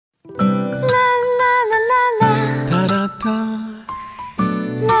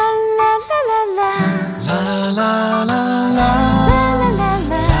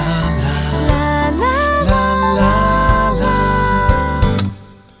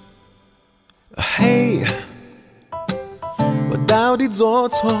到底做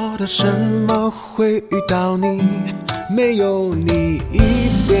错了什么会遇到你？没有你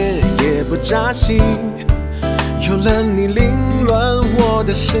一点也不扎心，有了你凌乱我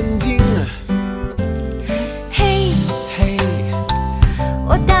的神经。嘿，嘿，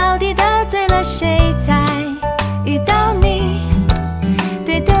我到底得罪了谁才遇到你？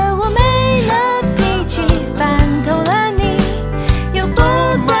对的我没了脾气，烦透了你，又不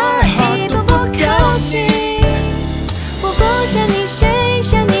得已步步靠近。我不想你，谁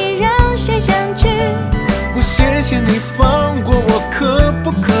想你，让谁想去？我谢谢你放过我，可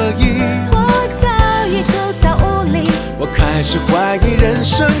不可以？我早已枯燥无力，我开始怀疑人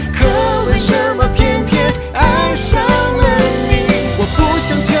生，可为什么偏偏爱上了你？我不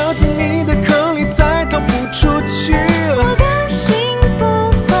想跳进你的坑里，再逃不出去。我的心不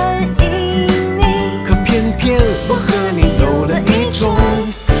欢迎你，可偏偏我和你有了一种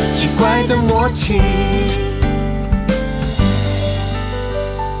奇怪的默契。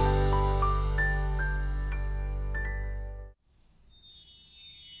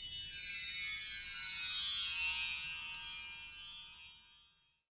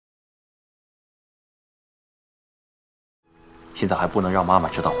现在还不能让妈妈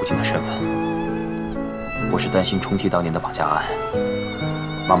知道胡静的身份，我是担心重提当年的绑架案，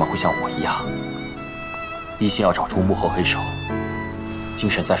妈妈会像我一样，一心要找出幕后黑手，精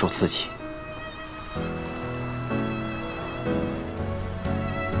神再受刺激。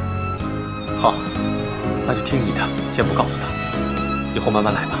好，那就听你的，先不告诉他，以后慢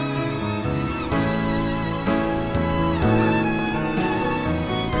慢来吧。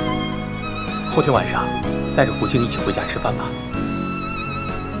后天晚上带着胡静一起回家吃饭吧。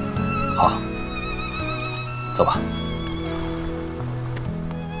好，走吧。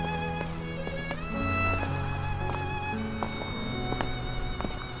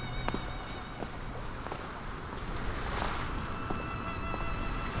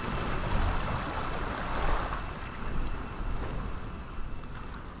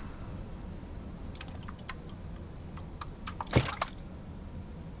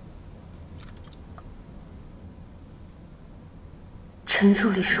陈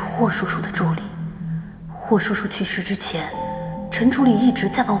助理是霍叔叔的助理，霍叔叔去世之前，陈助理一直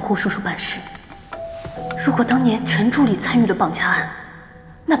在帮霍叔叔办事。如果当年陈助理参与了绑架案，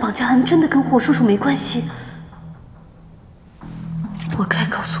那绑架案真的跟霍叔叔没关系，我该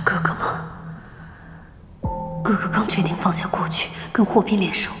告诉哥哥吗？哥哥刚决定放下过去，跟霍彬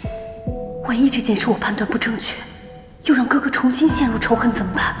联手，万一这件事我判断不正确，又让哥哥重新陷入仇恨怎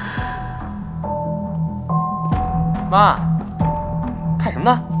么办？妈，看什么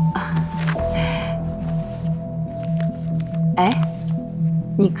呢？哎，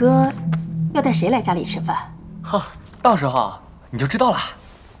你哥要带谁来家里吃饭？好，到时候你就知道了。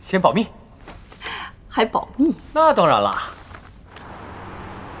先保密。还保密？那当然了。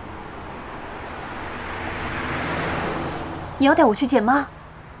你要带我去见妈？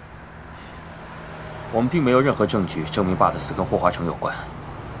我们并没有任何证据证明爸的死跟霍华成有关，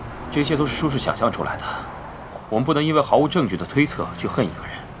这些都是叔叔想象出来的。我们不能因为毫无证据的推测去恨一个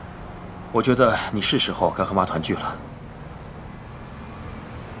人。我觉得你是时候该和妈团聚了。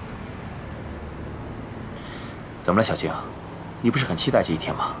怎么了，小静？你不是很期待这一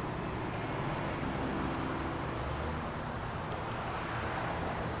天吗？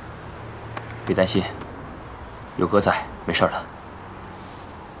别担心，有哥在，没事的。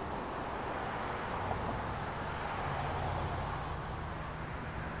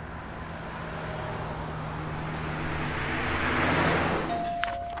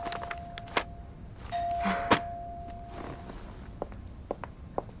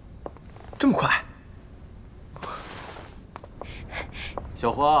这么快？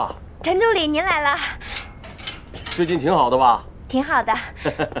小花，陈助理您来了，最近挺好的吧？挺好的。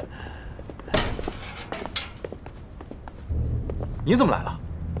你怎么来了？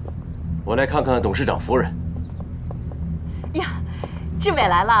我来看看董事长夫人。呀，志伟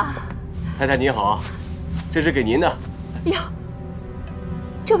来了。太太你好，这是给您的。呀，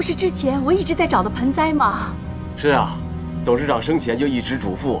这不是之前我一直在找的盆栽吗？是啊，董事长生前就一直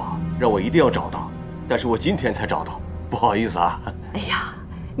嘱咐我，让我一定要找到，但是我今天才找到，不好意思啊。哎呀，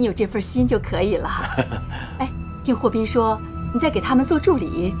你有这份心就可以了。哎，听霍彬说你在给他们做助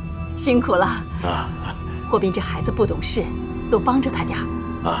理，辛苦了啊。霍彬这孩子不懂事，多帮着他点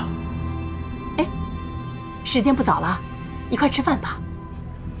儿啊。哎，时间不早了，一块吃饭吧。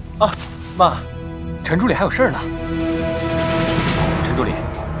啊，妈，陈助理还有事儿呢。陈助理，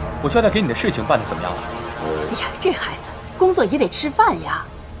我交代给你的事情办得怎么样了？哎呀，这孩子工作也得吃饭呀，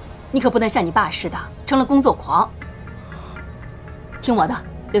你可不能像你爸似的成了工作狂。听我的，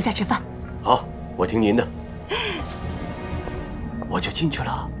留下吃饭。好，我听您的。我就进去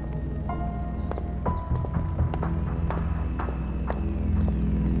了。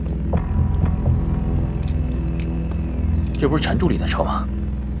这不是陈助理的车吗？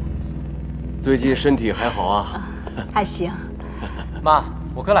最近身体还好啊？还行。妈，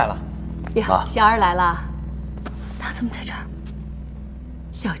我哥来了。呀，小儿来了。他怎么在这儿？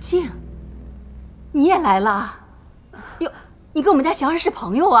小静，你也来了？哟，你跟我们家小儿是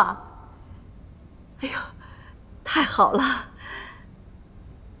朋友啊？哎呦，太好了！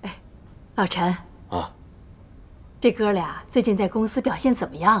哎，老陈啊，这哥俩最近在公司表现怎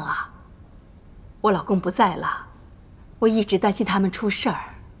么样啊？我老公不在了，我一直担心他们出事儿。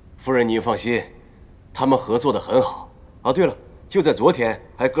夫人您放心，他们合作的很好。啊，对了，就在昨天，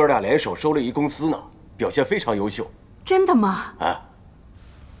还哥俩联手收了一公司呢，表现非常优秀。真的吗？啊。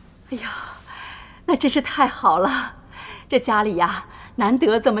哎呀，那真是太好了！这家里呀，难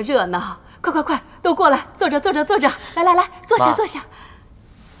得这么热闹。快快快，都过来，坐着坐着坐着，来来来，坐下坐下。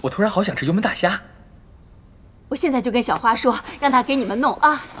我突然好想吃油焖大虾。我现在就跟小花说，让她给你们弄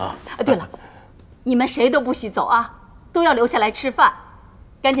啊。对了，你们谁都不许走啊，都要留下来吃饭。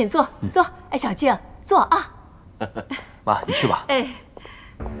赶紧坐坐，哎，小静坐啊。妈，你去吧。哎，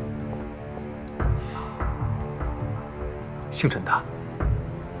姓陈的，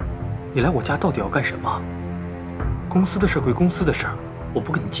你来我家到底要干什么？公司的事归公司的事，我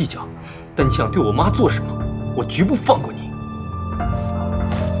不跟你计较。但你想对我妈做什么，我绝不放过你。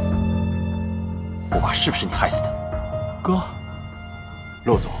我爸是不是你害死的？哥，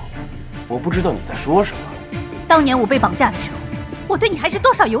陆总，我不知道你在说什么。当年我被绑架的时候，我对你还是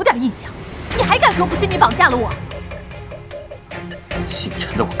多少有点印象。你还敢说不是你绑架了我？姓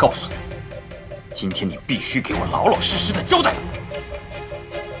陈的，我告诉你，今天你必须给我老老实实的交代。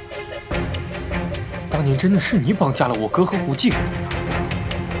当年真的是你绑架了我哥和胡静？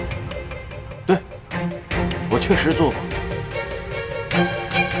对，我确实做过，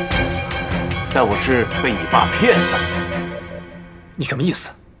但我是被你爸骗的。你什么意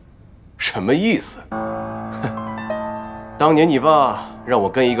思？什么意思？哼！当年你爸让我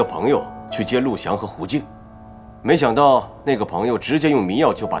跟一个朋友去接陆翔和胡静，没想到那个朋友直接用迷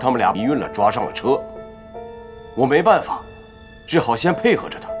药就把他们俩迷晕了，抓上了车。我没办法，只好先配合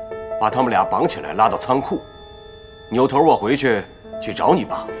着他，把他们俩绑起来拉到仓库。扭头我回去找你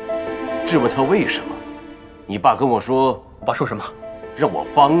爸，质问他为什么。你爸跟我说，我爸说什么？让我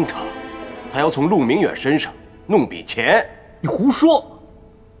帮他，他要从陆明远身上弄笔钱。你胡说！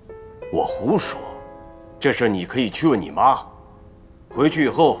我胡说，这事你可以去问你妈。回去以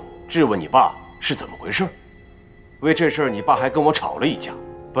后质问你爸是怎么回事。为这事你爸还跟我吵了一架。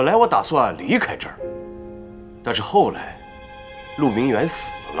本来我打算离开这儿，但是后来陆明远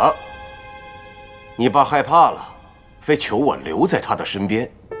死了，你爸害怕了，非求我留在他的身边。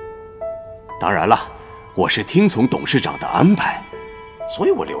当然了，我是听从董事长的安排，所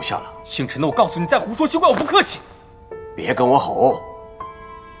以我留下了。姓陈的，我告诉你，再胡说就怪我不客气。别跟我吼。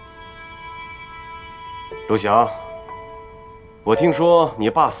陆翔，我听说你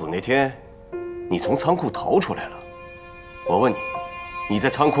爸死那天，你从仓库逃出来了。我问你，你在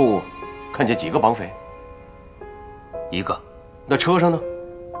仓库看见几个绑匪？一个。那车上呢？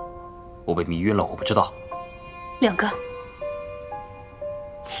我被迷晕了，我不知道。2个，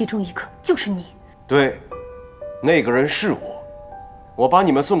其中1个就是你。对，那个人是我。我把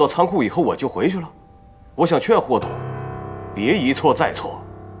你们送到仓库以后，我就回去了。我想劝霍董，别一错再错，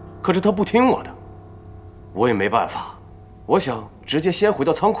可是他不听我的，我也没办法。我想直接先回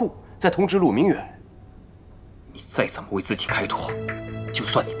到仓库，再通知陆明远。你再怎么为自己开脱，就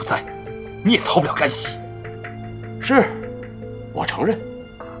算你不在，你也逃不了干系。是，我承认，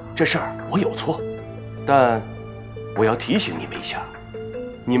这事儿我有错，但我要提醒你们一下，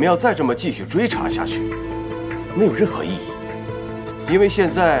你们要再这么继续追查下去，没有任何意义，因为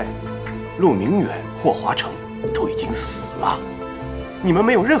现在陆明远、霍华成都已经死了，你们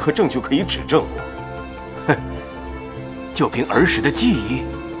没有任何证据可以指证我。哼，就凭儿时的记忆，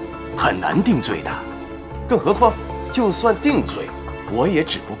很难定罪的。更何况，就算定罪，我也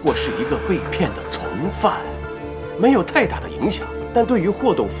只不过是一个被骗的从犯，没有太大的影响。但对于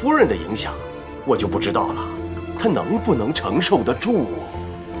霍董夫人的影响，我就不知道了，她能不能承受得住？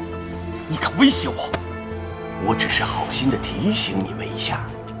你敢威胁我？我只是好心的提醒你们一下。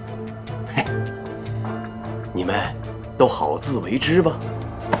嘿，你们都好自为之吧。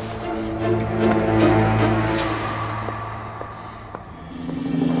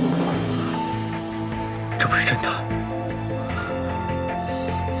这不是真的，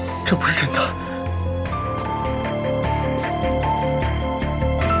这不是真的。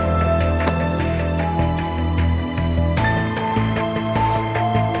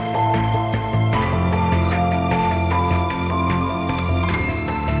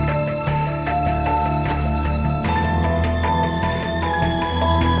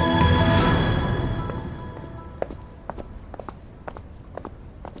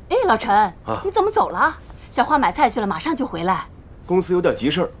老陈，你怎么走了？小花买菜去了，马上就回来。公司有点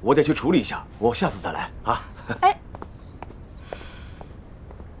急事儿，我得去处理一下，我下次再来啊。哎，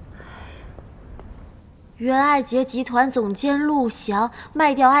原爱杰集团总监陆翔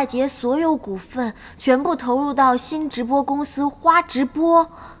卖掉爱杰所有股份，全部投入到新直播公司花直播，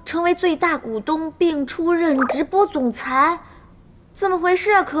成为最大股东，并出任直播总裁。怎么回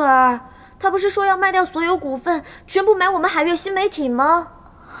事啊，可儿？他不是说要卖掉所有股份，全部买我们海月新媒体吗？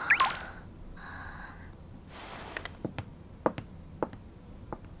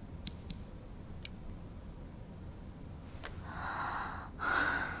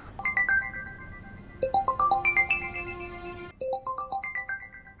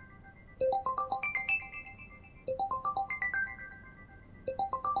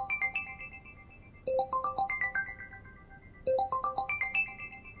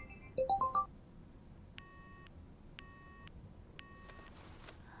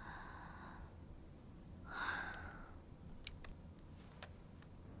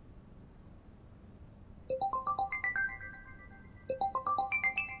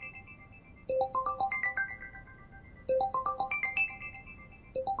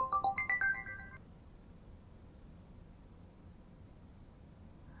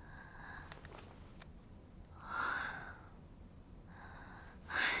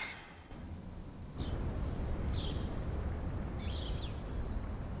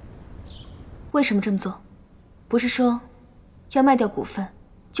为什么这么做？不是说要卖掉股份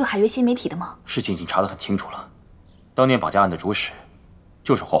救海月新媒体的吗？事情已经查得很清楚了，当年绑架案的主使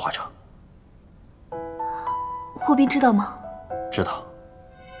就是霍华成。霍彬知道吗？知道。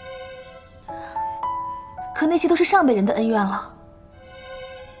可那些都是上辈人的恩怨了。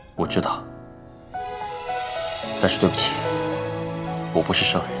我知道，但是对不起，我不是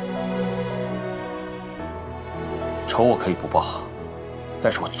圣人。仇我可以不报，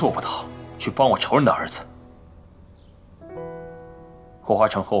但是我做不到去帮我仇人的儿子。霍华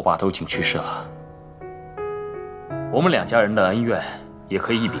成和我爸都已经去世了，我们两家人的恩怨也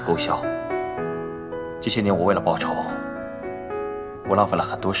可以一笔勾销。这些年我为了报仇，我浪费了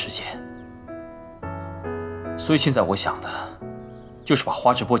很多时间，所以现在我想的就是把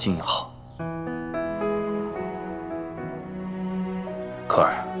花直播经营好。可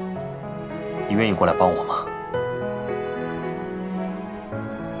儿，你愿意过来帮我吗？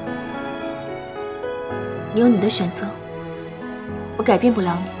你有你的选择，我改变不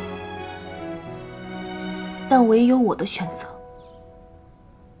了你，但我也有我的选择。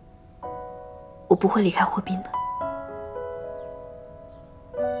我不会离开霍彬的。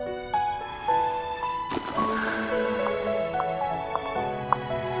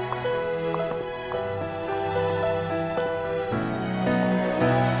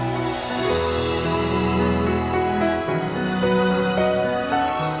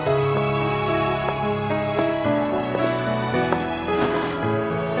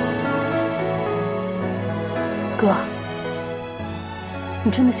哥，你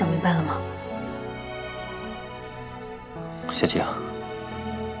真的想明白了吗？小静，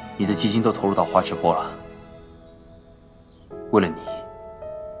你的基金都投入到花直播了，为了你，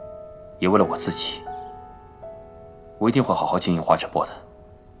也为了我自己，我一定会好好经营花直播的。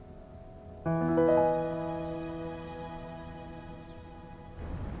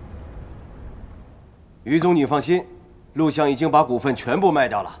于总，你放心，陆翔已经把股份全部卖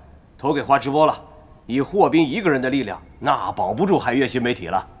掉了，投给花直播了。以霍彬一个人的力量，那保不住海月新媒体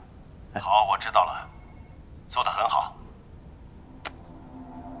了。好，我知道了，做得很好。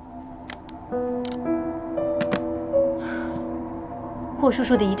霍叔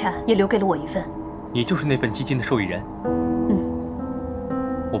叔的遗产也留给了我一份。你就是那份基金的受益人。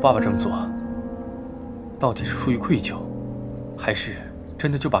我爸爸这么做，到底是出于愧疚，还是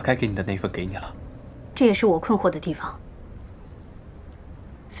真的就把该给你的那份给你了？这也是我困惑的地方。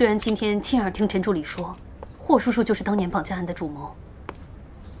虽然今天亲耳听陈助理说，霍叔叔就是当年绑架案的主谋，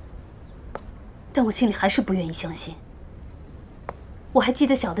但我心里还是不愿意相信。我还记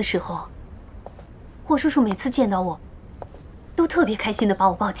得小的时候，霍叔叔每次见到我，都特别开心地把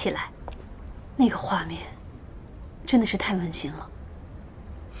我抱起来，那个画面真的是太温馨了。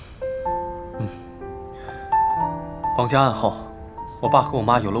绑架案后，我爸和我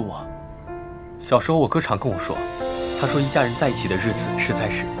妈有了我。小时候我哥常跟我说，他说一家人在一起的日子实在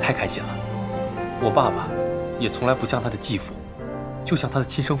是太开心了。我爸爸也从来不像他的继父，就像他的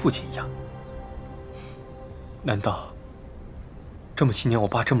亲生父亲一样。难道这么些年我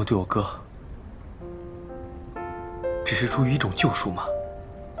爸这么对我哥，只是出于一种救赎吗？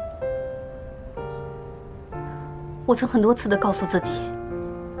我曾很多次地告诉自己，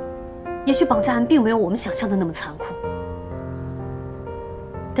也许绑架案并没有我们想象的那么残酷，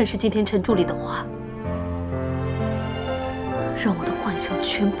但但是今天陈助理的话，让我的幻想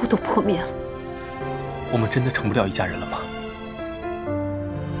全部都破灭了。我们真的成不了一家人了吗？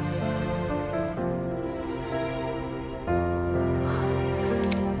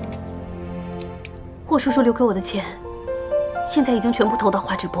霍叔叔留给我的钱，现在已经全部投到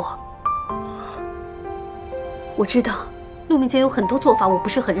花直播。我知道陆明间有很多做法我不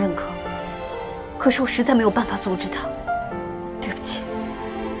是很认可，可是我实在没有办法阻止他。对不起，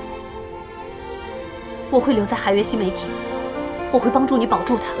我会留在海月新媒体，我会帮助你保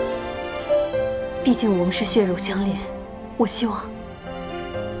住它。毕竟我们是血肉相连，我希望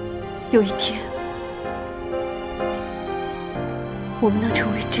有一天我们能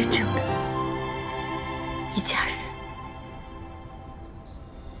成为真正的一家人。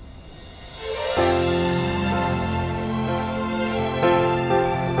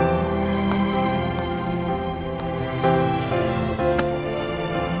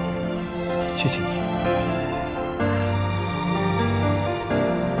谢谢你。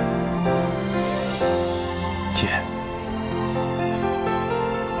姐。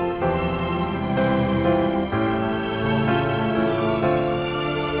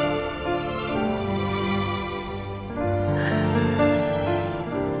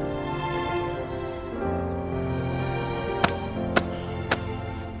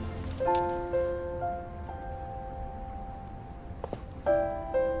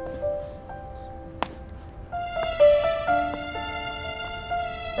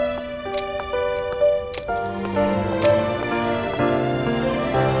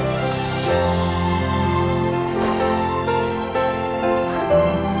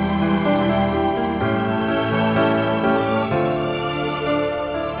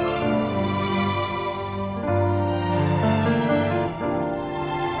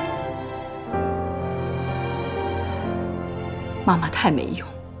妈妈太没用，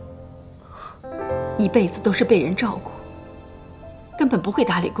一辈子都是被人照顾，根本不会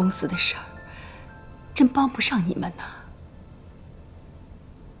打理公司的事儿，真帮不上你们呢。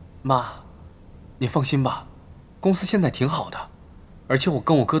妈，你放心吧，公司现在挺好的，而且我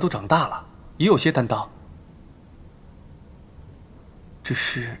跟我哥都长大了，也有些担当。只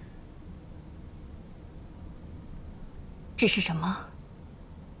是什么？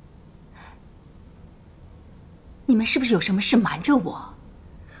你们是不是有什么事瞒着我？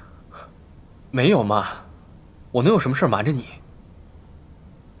没有，妈，我能有什么事瞒着你？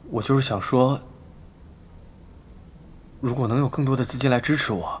我就是想说，如果能有更多的资金来支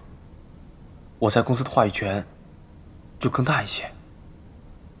持我，我在公司的话语权就更大一些。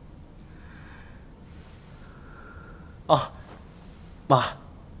啊，妈，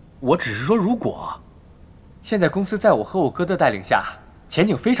我只是说如果，现在公司在我和我哥的带领下，前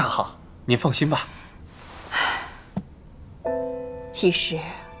景非常好，您放心吧。其实，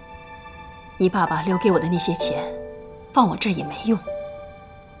你爸爸留给我的那些钱，放我这儿也没用，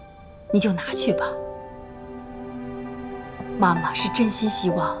你就拿去吧。妈妈是真心希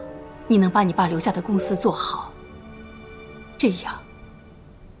望你能把你爸留下的公司做好，这样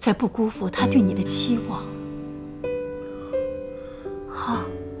才不辜负他对你的期望。好，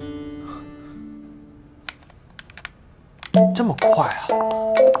这么快啊！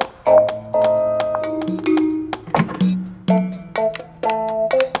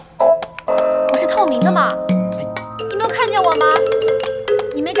透明的嘛，你没有看见我吗？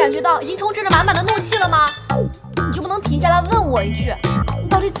你没感觉到已经充斥着满满的怒气了吗？你就不能停下来问我一句，你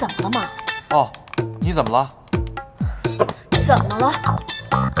到底怎么了嘛？哦，你怎么了？怎么了？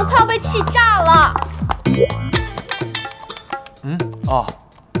我快要被气炸了。哦。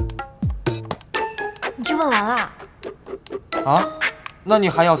你去问完啦？啊？那你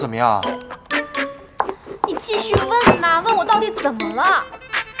还要怎么样？你继续问呐，问我到底怎么了？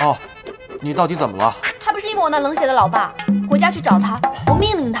哦。你到底怎么了？还不是因为我那冷血的老爸，回家去找他，我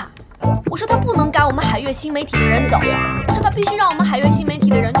命令他，我说他不能赶我们海月新媒体的人走，我说他必须让我们海月新媒体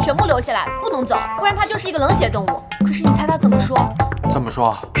的人全部留下来，不能走，不然他就是一个冷血动物。可是你猜他怎么说？怎么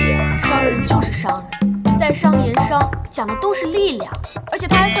说？商人就是商人，在商言商，讲的都是力量，而且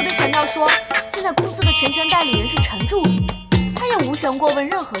他还特别强调说，现在公司的全权代理人是陈助理，他也无权过问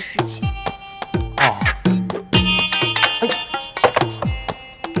任何事情。哦。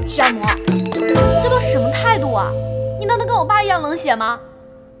徐小魔，这都什么态度啊？你能跟我爸一样冷血吗？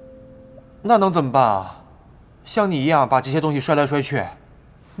那能怎么办啊？像你一样把这些东西摔来摔去，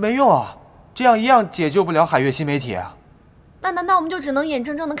没用啊！这样一样解救不了海月新媒体啊。那难道我们就只能眼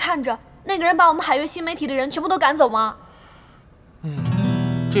睁睁的看着那个人把我们海月新媒体的人全部都赶走吗？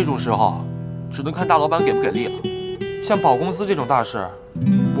这种时候只能看大老板给不给力了。像保公司这种大事，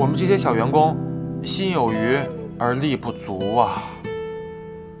我们这些小员工心有余而力不足啊。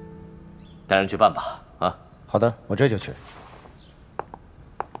带人去办吧。啊，好的，我这就去。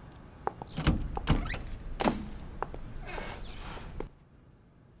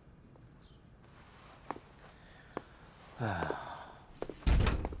哎，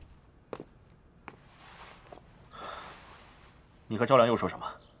你和赵良又说什么？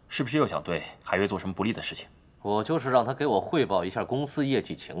是不是又想对海月做什么不利的事情？我就是让他给我汇报一下公司业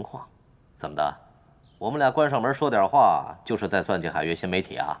绩情况。怎么的？我们俩关上门说点话，就是在算计海月新媒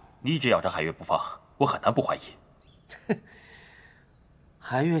体啊？你一直咬着海月不放，我很难不怀疑。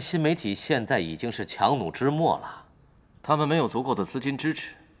海月新媒体现在已经是强弩之末了，他们没有足够的资金支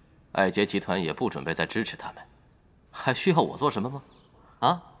持，爱杰集团也不准备再支持他们，还需要我做什么吗？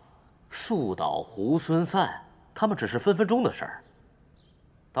啊，树倒猢狲散，他们只是分分钟的事儿。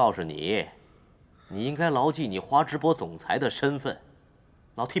倒是你应该牢记你花直播总裁的身份，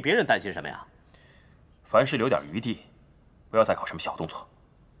老替别人担心什么呀？凡事留点余地，不要再搞什么小动作。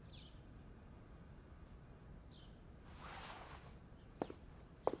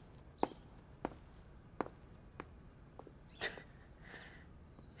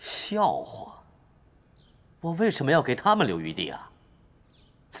笑话！我为什么要给他们留余地啊？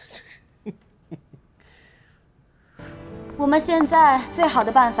我们现在最好的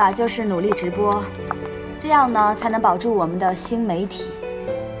办法就是努力直播，这样呢才能保住我们的新媒体。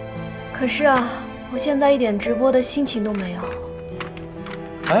可是啊，我现在一点直播的心情都没有。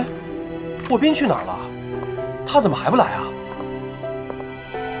哎，霍彬去哪儿了？他怎么还不来啊？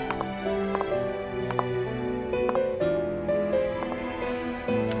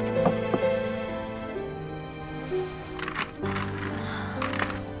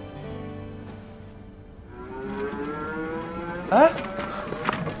哎，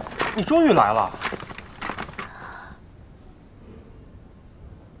你终于来了！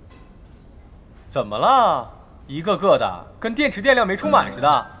怎么了？一个个的跟电池电量没充满似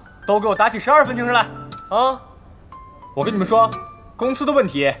的，都给我打起12分精神来啊！我跟你们说，公司的问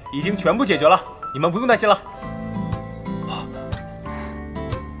题已经全部解决了，你们不用担心了。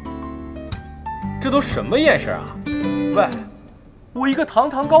这都什么眼神啊？喂，我一个堂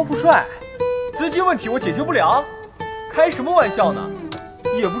堂高富帅，资金问题我解决不了？开什么玩笑呢？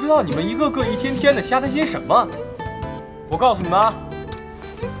也不知道你们一个个一天天的瞎担心什么。我告诉你们啊，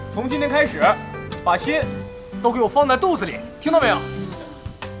从今天开始，把心都给我放在肚子里，听到没有？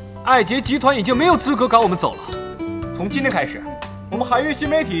爱杰集团已经没有资格赶我们走了。从今天开始，我们海月新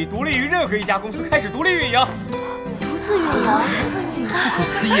媒体独立于任何一家公司，开始独立运营。独自运营，不可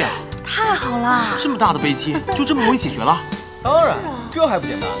思议啊！太好了！这么大的危机就这么容易解决了？当然，这还不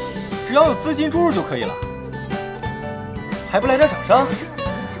简单，只要有资金注入就可以了。还不来点掌声？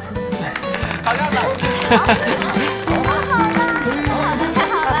好样的！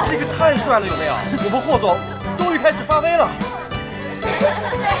这个太帅了，有没有？我们霍总终于开始发威了。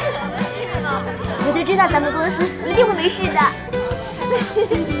我就知道咱们公司一定会没事的。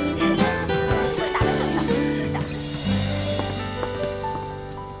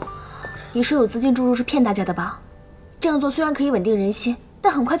你说有资金注入是骗大家的吧？这样做虽然可以稳定人心，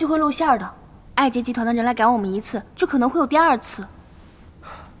但很快就会露馅的。爱杰集团的人来赶我们一次，就可能会有第二次。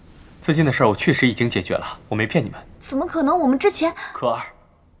资金的事儿我确实已经解决了，我没骗你们。怎么可能？我们之前……可儿，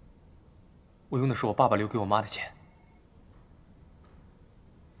我用的是我爸爸留给我妈的钱。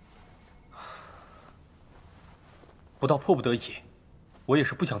不到迫不得已，我也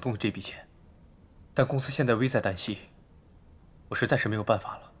是不想动用这笔钱，但公司现在危在旦夕，我实在是没有办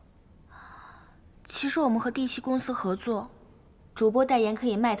法了。其实我们和第7公司合作，主播代言可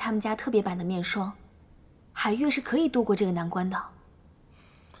以卖他们家特别版的面霜，海月是可以度过这个难关的。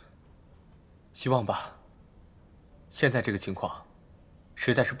希望吧。现在这个情况，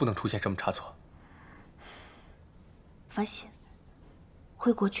实在是不能出现什么差错。放心，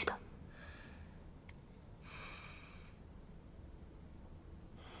会过去的。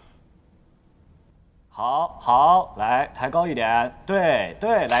好，好，来抬高一点，对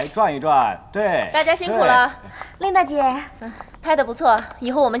对，来转一转，对。大家辛苦了，琳达姐，拍得不错，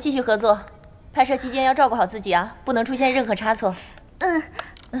以后我们继续合作。拍摄期间要照顾好自己啊，不能出现任何差错。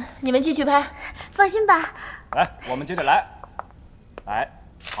你们继续拍，放心吧。来，我们接着来，来，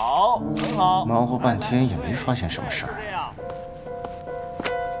好，很好。忙活半天也没发现什么事儿。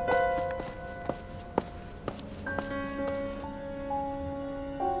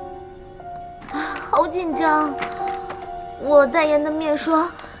好紧张！我代言的面霜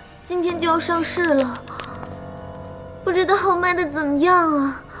今天就要上市了，不知道卖的怎么样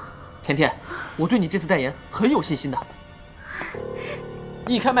啊？甜甜，我对你这次代言很有信心的。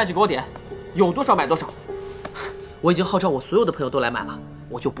你一开麦就给我点，有多少买多少。我已经号召我所有的朋友都来买了，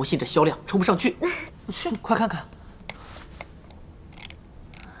我就不信这销量冲不上去。快看看。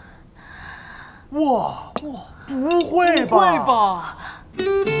哇，不会吧？哇，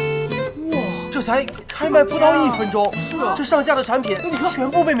这才开卖不到1分钟，是啊，这上架的产品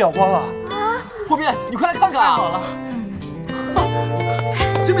全部被秒光了。霍彬，你快来看看啊！好了，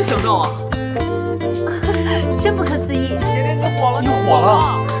真没想到啊！真不可思议！甜甜，你火了！你火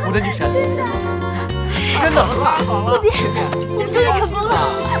了，我的女神！真的，霍彬，我们终于成功了！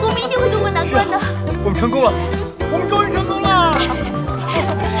我们一定会渡过难关的。我们成功了！我们终于成功了！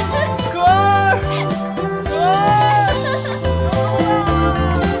可儿，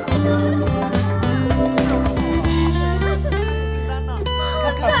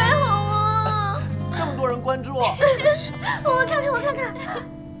可儿！太好了！这么多人关注，我看看，我看看。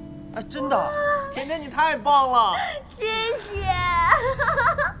哎，真的！甜甜，你太棒了！谢谢，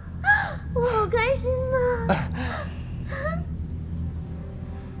我好开心呐！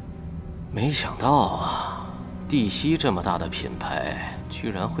没想到啊，帝西这么大的品牌，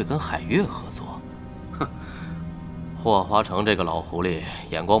居然会跟海月合作。哼，霍华成这个老狐狸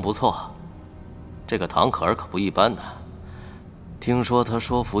眼光不错，这个唐可儿可不一般呢。听说他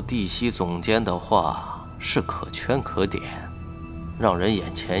说服帝西总监的话是可圈可点，让人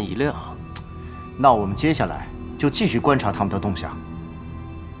眼前一亮。那我们接下来就继续观察他们的动向，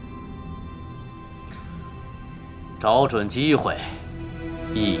找准机会，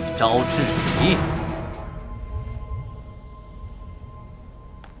一招制敌。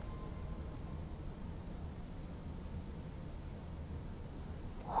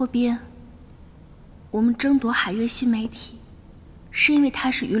霍彬，我们争夺海月新媒体，是因为它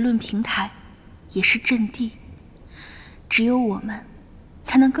是舆论平台，也是阵地。只有我们，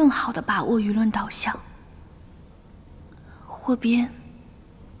才能更好地把握舆论导向。霍彬，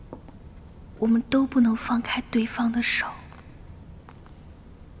我们都不能放开对方的手。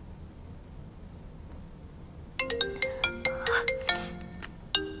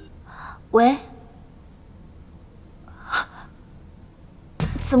喂，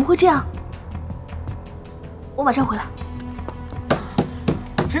怎么会这样？我马上回来。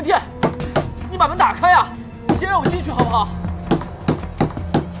甜甜，你把门打开啊！先让我进去好不好？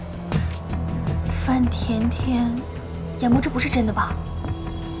范甜甜，亚萌，这不是真的吧？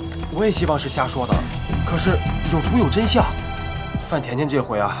我也希望是瞎说的，可是有图有真相。范甜甜这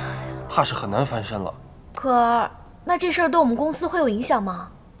回啊，怕是很难翻身了。可儿，那这事儿对我们公司会有影响吗？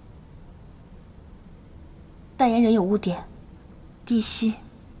代言人有污点，帝西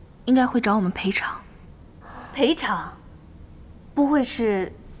应该会找我们赔偿。赔偿？不会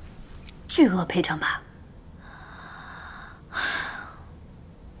是巨额赔偿吧？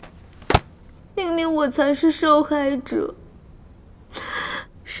明明我才是受害者，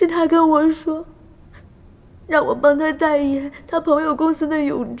是他跟我说，让我帮他代言他朋友公司的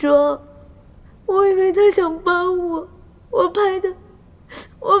泳装，我以为他想帮我，我拍的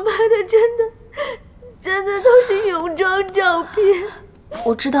真的都是泳装照片。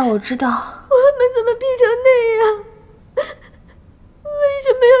我知道，我们怎么变成那样？为什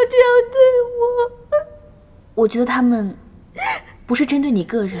么要这样对我？我觉得他们不是针对你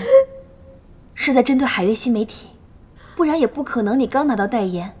个人，是在针对海月新媒体，不然也不可能你刚拿到代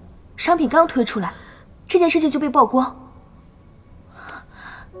言，商品刚推出来，这件事情就被曝光。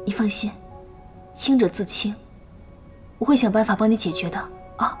你放心，清者自清，我会想办法帮你解决的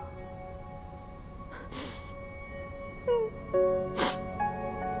啊。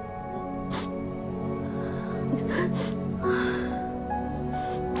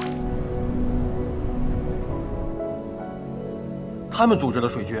他们组织了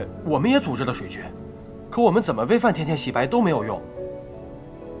水军，我们也组织了水军，可我们怎么为范甜甜洗白都没有用。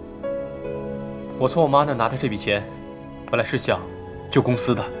我从我妈那拿的这笔钱，本来是想救公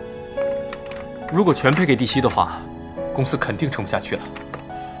司的。如果全赔给帝西的话，公司肯定撑不下去了。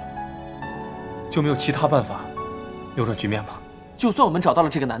就没有其他办法扭转局面吗？就算我们找到了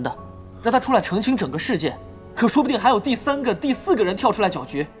这个男的，让他出来澄清整个事件，可说不定还有第3个、第4个人跳出来搅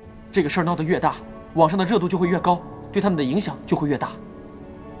局。这个事儿闹得越大，网上的热度就会越高，对他们的影响就会越大。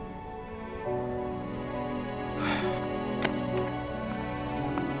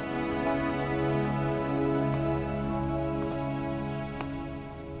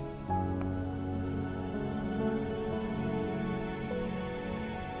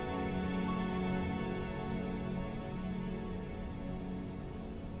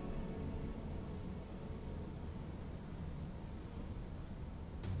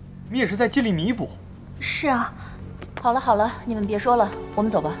你也是在尽力弥补。是啊。好了好了，你们别说了，我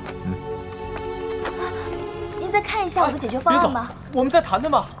们走吧。您再看一下我的解决方案吧。我们在谈的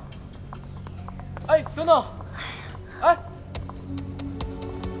嘛。哎，等等。哎。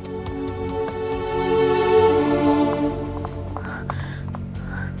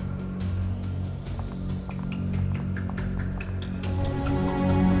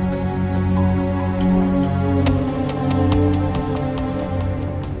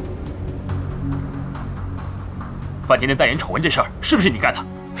范甜甜代言丑闻这事儿是不是你干的？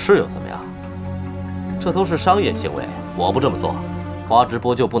是又怎么样？这都是商业行为，我不这么做，花直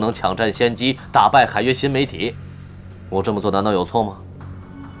播就不能抢占先机，打败海悦新媒体？我这么做难道有错吗？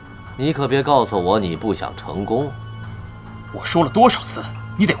你可别告诉我你不想成功。我说了多少次，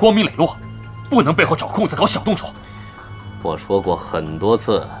你得光明磊落，不能背后找空子搞小动作。我说过很多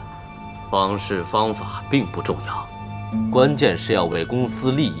次，方式方法并不重要，关键是要为公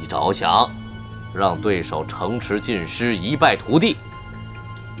司利益着想，让对手城池尽失，一败涂地。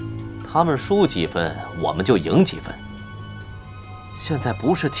他们输几分，我们就赢几分。现在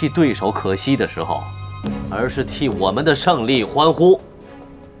不是替对手可惜的时候，而是替我们的胜利欢呼。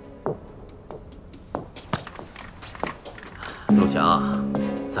陆翔，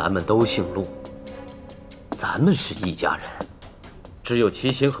咱们都姓陆，咱们是一家人，只有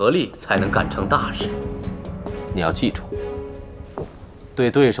齐心合力才能干成大事。你要记住，对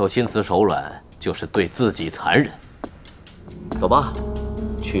对手心慈手软，就是对自己残忍。走吧，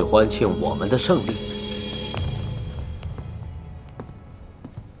去欢庆我们的胜利。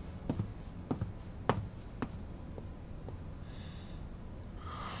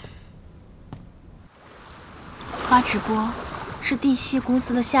花直播是地系公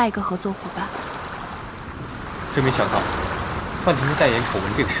司的下一个合作伙伴。真没想到，范甜甜代言丑闻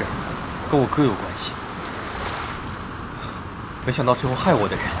这个事跟我哥有关系。没想到最后害我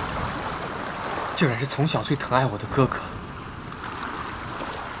的人，竟然是从小最疼爱我的哥哥。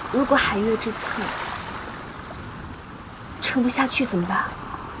如果海月这次撑不下去怎么办？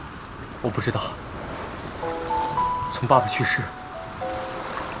我不知道。从爸爸去世，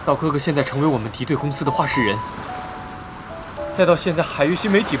到哥哥现在成为我们敌对公司的话事人，再到现在海悦新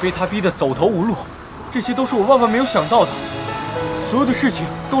媒体被他逼得走投无路，这些都是我万万没有想到的。所有的事情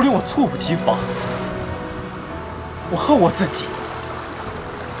都令我猝不及防。我恨我自己，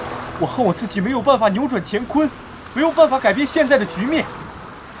我恨我自己没有办法扭转乾坤，没有办法改变现在的局面。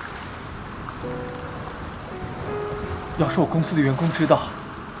要是我公司的员工知道，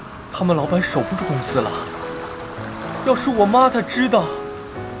他们老板守不住公司了；要是我妈她知道，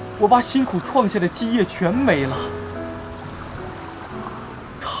我爸辛苦创下的基业全没了，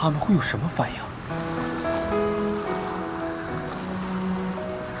他们会有什么反应？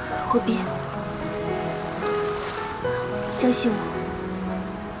霍彬，相信我，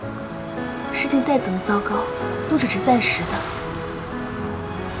事情再怎么糟糕，都只是暂时的。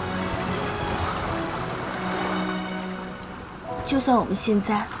就算我们现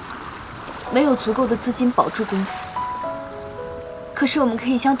在没有足够的资金保住公司，可是我们可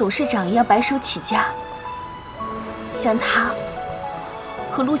以像董事长一样白手起家，像他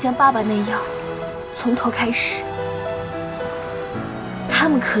和陆翔爸爸那样从头开始。他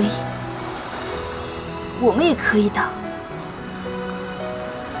们可以，我们也可以的。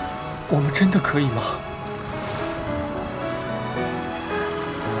我们真的可以吗？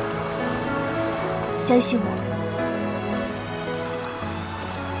相信我，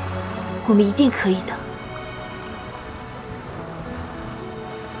我们一定可以的。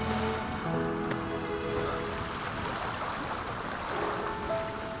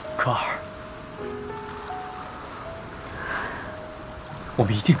可儿，我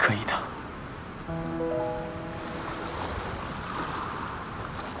们一定可以的。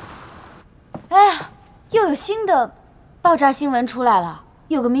哎呀，又有新的爆炸新闻出来了，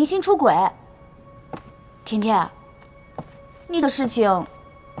有个明星出轨。甜甜，你的事情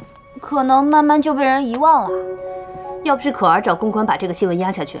可能慢慢就被人遗忘了。要不是可儿找公关把这个新闻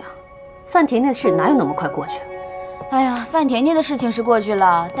压下去啊，范甜甜的事哪有那么快过去？哎呀，范甜甜的事情是过去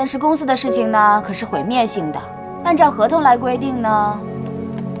了，但是公司的事情呢，可是毁灭性的。按照合同来规定呢，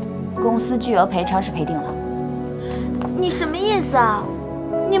公司巨额赔偿是赔定了。你什么意思啊？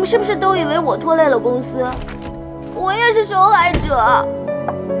你们是不是都以为我拖累了公司？我也是受害者。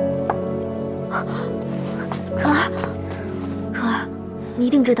可儿，可儿，你一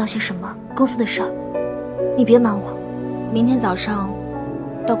定知道些什么公司的事儿，你别瞒我。明天早上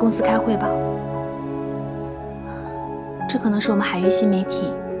到公司开会吧。这可能是我们海悦新媒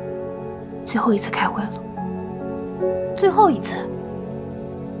体最后一次开会了。最后一次。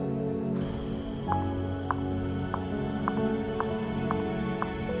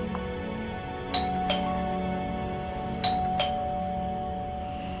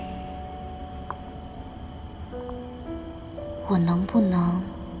我能不能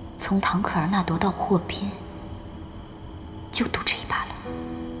从唐可儿那夺到霍彬，就赌这一把了。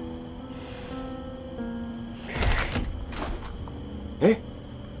哎，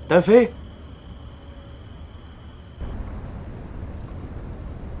丹飞，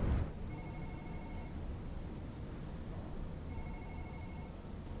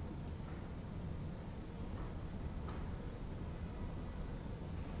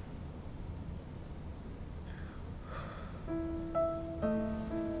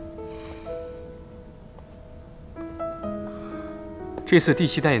这次弟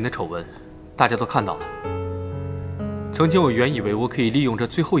媳代言的丑闻，大家都看到了。曾经我原以为我可以利用这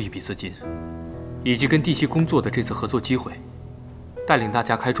最后一笔资金，以及跟弟媳工作的这次合作机会，带领大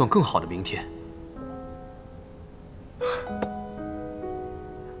家开创更好的明天。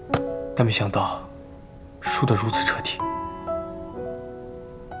但没想到，输得如此彻底。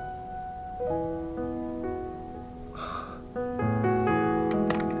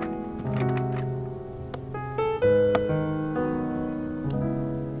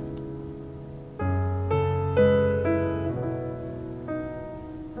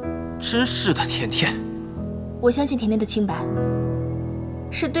真是的，甜甜。我相信甜甜的清白，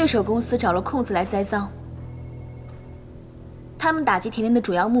是对手公司找了空子来栽赃。他们打击甜甜的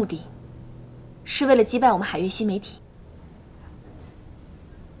主要目的，是为了击败我们海月新媒体。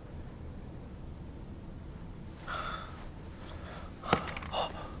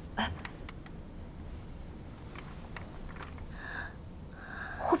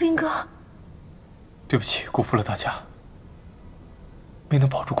霍彬哥，对不起，辜负了大家，没能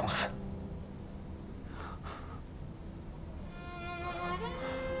保住公司。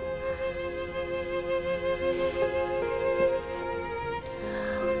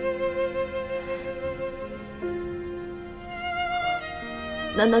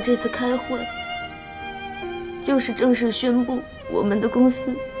难道这次开会就是正式宣布我们的公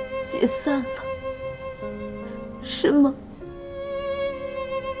司解散了，是吗？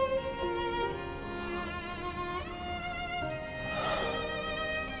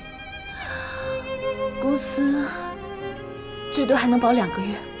公司最多还能保2个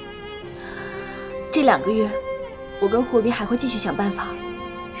月，这2个月，我跟霍彬还会继续想办法。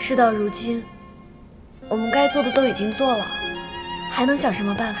事到如今，我们该做的都已经做了，还能想什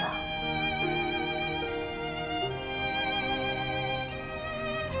么办法？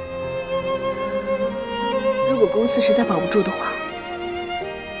如果公司实在保不住的话，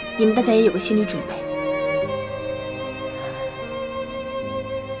你们大家也有个心理准备。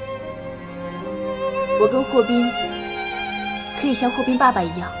我跟霍彬可以像霍彬爸爸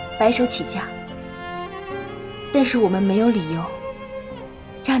一样白手起家，但是我们没有理由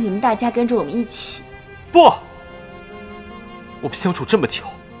让你们大家跟着我们一起。不，我们相处这么久，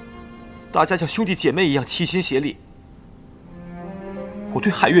大家像兄弟姐妹一样齐心协力。我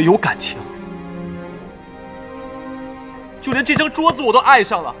对海月有感情，就连这张桌子我都爱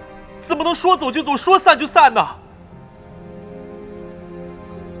上了，怎么能说走就走，说散就散呢？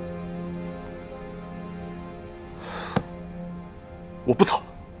我不走。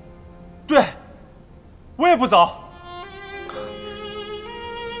对，我也不走。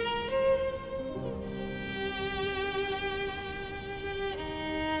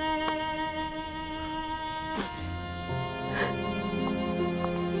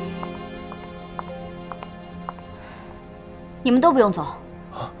你们都不用走，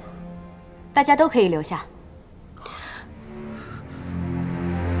大家都可以留下。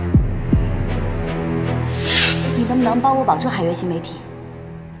你能不能帮我保住海月新媒体？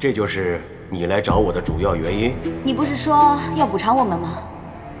这就是你来找我的主要原因？你不是说要补偿我们吗？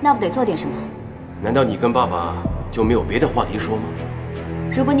那不得做点什么？难道你跟爸爸就没有别的话题说吗？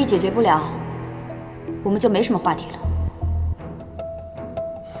如果你解决不了，我们就没什么话题了。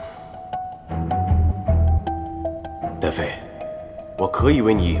戴飞，我可以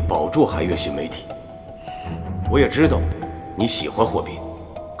为你保住海月新媒体。我也知道你喜欢霍彬，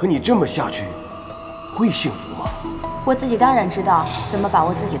可你这么下去会幸福吗？我自己当然知道怎么把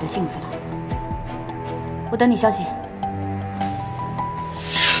握自己的幸福了。我等你消息。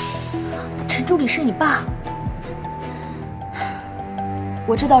陈助理是你爸？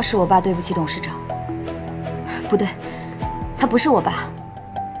我知道是我爸对不起董事长。不对，他不是我爸。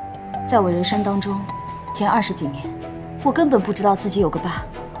在我人生当中，前20几年，我根本不知道自己有个爸，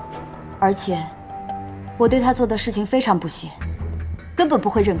而且我对他做的事情非常不屑，根本不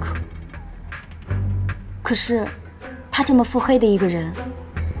会认可。可是他这么腹黑的一个人，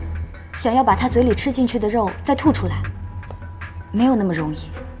想要把他嘴里吃进去的肉再吐出来，没有那么容易。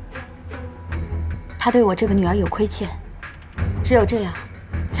他对我这个女儿有亏欠，只有这样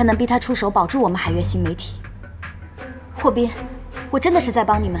才能逼他出手保住我们海月新媒体。霍彬，我真的是在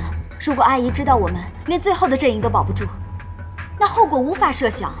帮你们。如果阿姨知道我们连最后的阵营都保不住，那后果无法设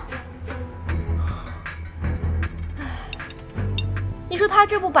想。你说他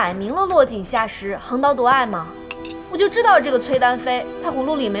这不摆明了落井下石、横刀夺爱吗？我就知道这个崔丹飞，他葫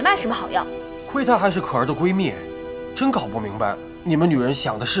芦里没卖什么好药。亏她还是可儿的闺蜜，真搞不明白你们女人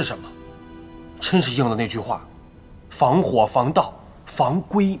想的是什么。真是应了那句话，防火防盗防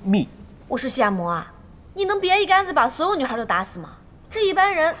闺蜜。我说夏魔啊，你能别一竿子把所有女孩都打死吗？这一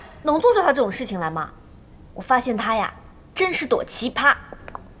般人能做出他这种事情来吗？我发现他呀，真是朵奇葩。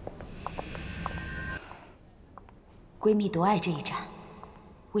闺蜜夺爱这一战，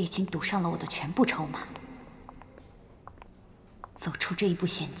我已经赌上了我的全部筹码。走出这一步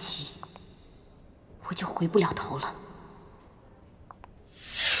险棋，我就回不了头了。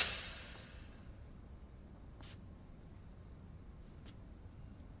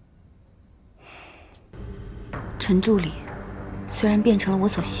陈助理虽然变成了我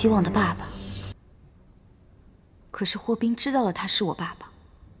所希望的爸爸，可是霍彬知道了他是我爸爸，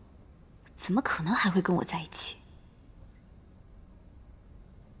怎么可能还会跟我在一起？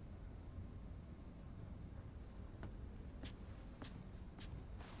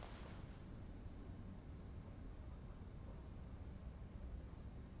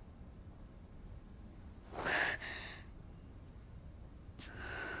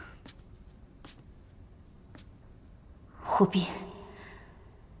霍彬，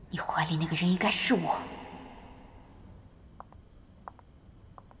你怀里那个人应该是我。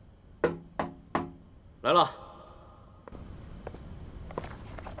来了。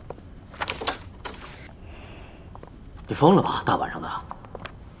你疯了吧？大晚上的。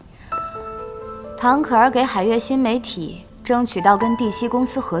唐可儿给海月新媒体争取到跟帝西公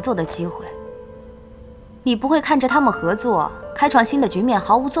司合作的机会，你不会看着他们合作开创新的局面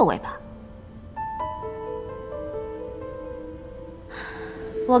毫无作为吧？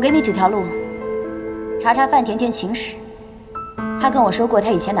我给你指条路，查查范甜甜情史。她跟我说过她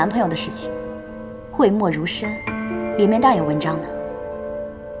以前男朋友的事情，讳莫如深，里面大有文章呢。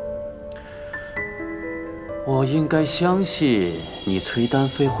我应该相信你崔丹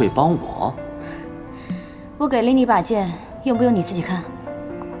飞会帮我。我给了你把剑，用不用你自己看？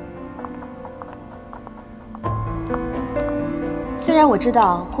虽然我知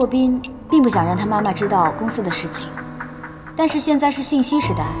道霍彬并不想让他妈妈知道公司的事情。但是现在是信息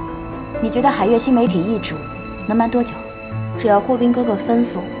时代，你觉得海月新媒体易主能瞒多久？只要霍彬哥哥吩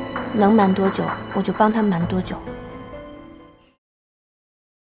咐，能瞒多久我就帮他瞒多久。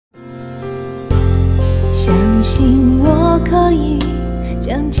相信我可以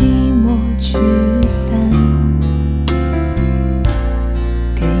将寂寞驱散，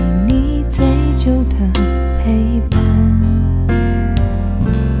给你最久的陪伴。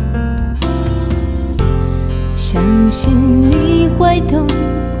相信你会懂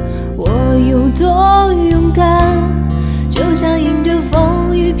我有多勇敢，就像迎着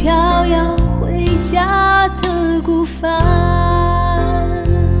风雨飘摇回家的孤帆。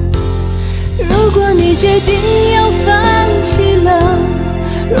如果你决定要放弃了，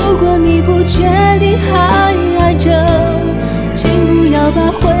如果你不确定还爱着，请不要把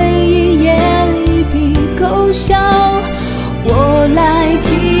回忆也一笔勾销，我来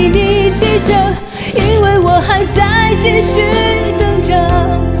替你记着，因为我还在继续等着，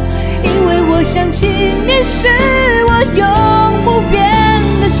因为我相信你是我永不变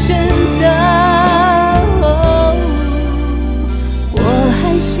的选择。我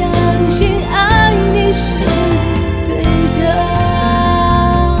还相信爱你是对的。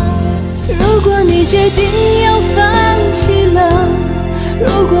如果你决定要放弃了，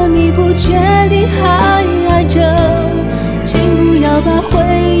如果你不确定还爱着，请不要把回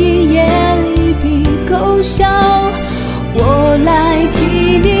忆也一笔勾销，我来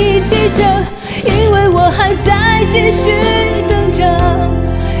替你记着，因为我还在继续等着，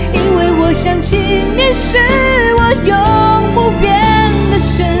因为我相信你是我永不变的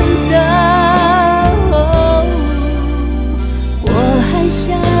选择。我还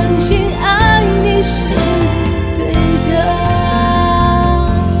相信爱你是对的。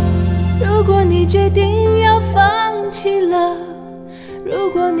如果你决定要放弃了，如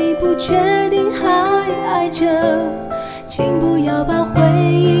果你不确定还爱着，请不要把回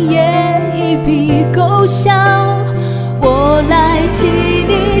忆也一笔勾销，我来替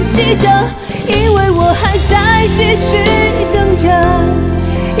你记着，因为我还在继续等着，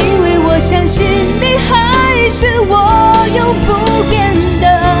因为我相信你还是我